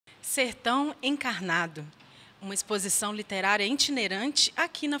Sertão Encarnado, uma exposição literária itinerante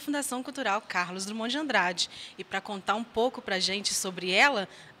aqui na Fundação Cultural Carlos Drummond de Andrade. E para contar um pouco para a gente sobre ela,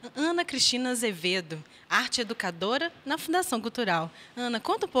 Ana Cristina Azevedo, arte educadora na Fundação Cultural. Ana,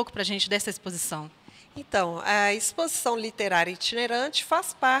 conta um pouco para a gente dessa exposição. Então, a exposição literária itinerante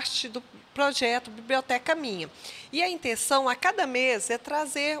faz parte do projeto Biblioteca Minha. E a intenção, a cada mês, é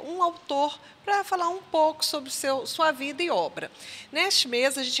trazer um autor para falar um pouco sobre sua vida e obra. Neste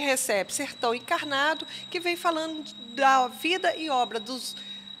mês, a gente recebe Sertão Encarnado, que vem falando da vida e obra dos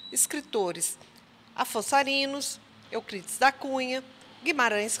escritores Afonso Arinos, Euclides da Cunha,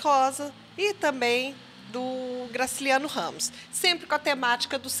 Guimarães Rosa e também do Graciliano Ramos, sempre com a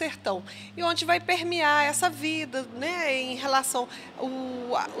temática do sertão, e onde vai permear essa vida, né, em relação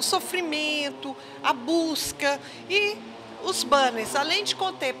ao sofrimento, a busca e os banners. Além de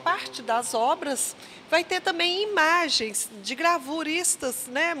conter parte das obras, vai ter também imagens de gravuristas,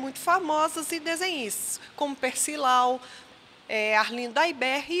 né, muito famosas e desenhistas, como Percival, Arlindo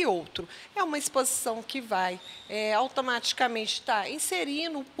Daiber e outro. É uma exposição que vai automaticamente estar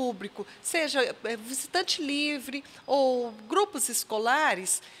inserindo o público, seja visitante livre ou grupos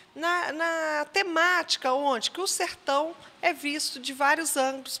escolares, na temática onde que o sertão é visto de vários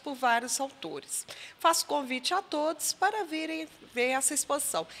ângulos por vários autores. Faço convite a todos para virem ver essa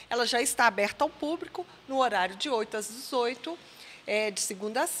exposição. Ela já está aberta ao público no horário de 8 às 18, de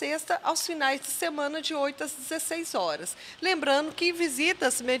segunda a sexta, aos finais de semana de 8 às 16 horas. Lembrando que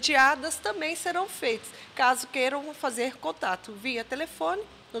visitas mediadas também serão feitas, caso queiram fazer contato via telefone,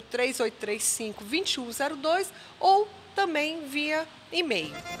 no 3835-2102, ou também via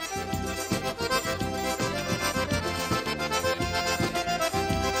e-mail.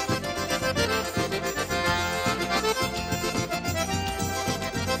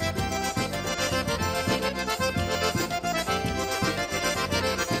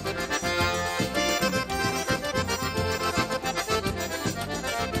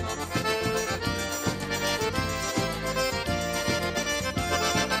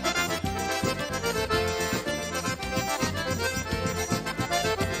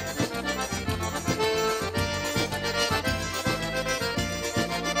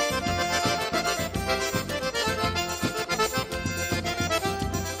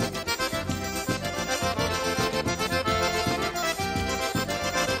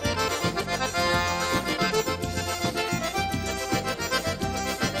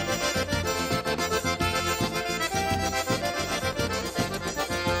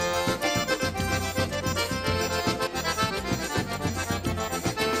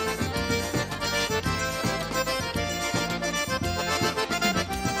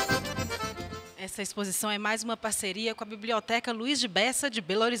 Essa exposição é mais uma parceria com a Biblioteca Luiz de Bessa de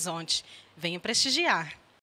Belo Horizonte. Venha prestigiar!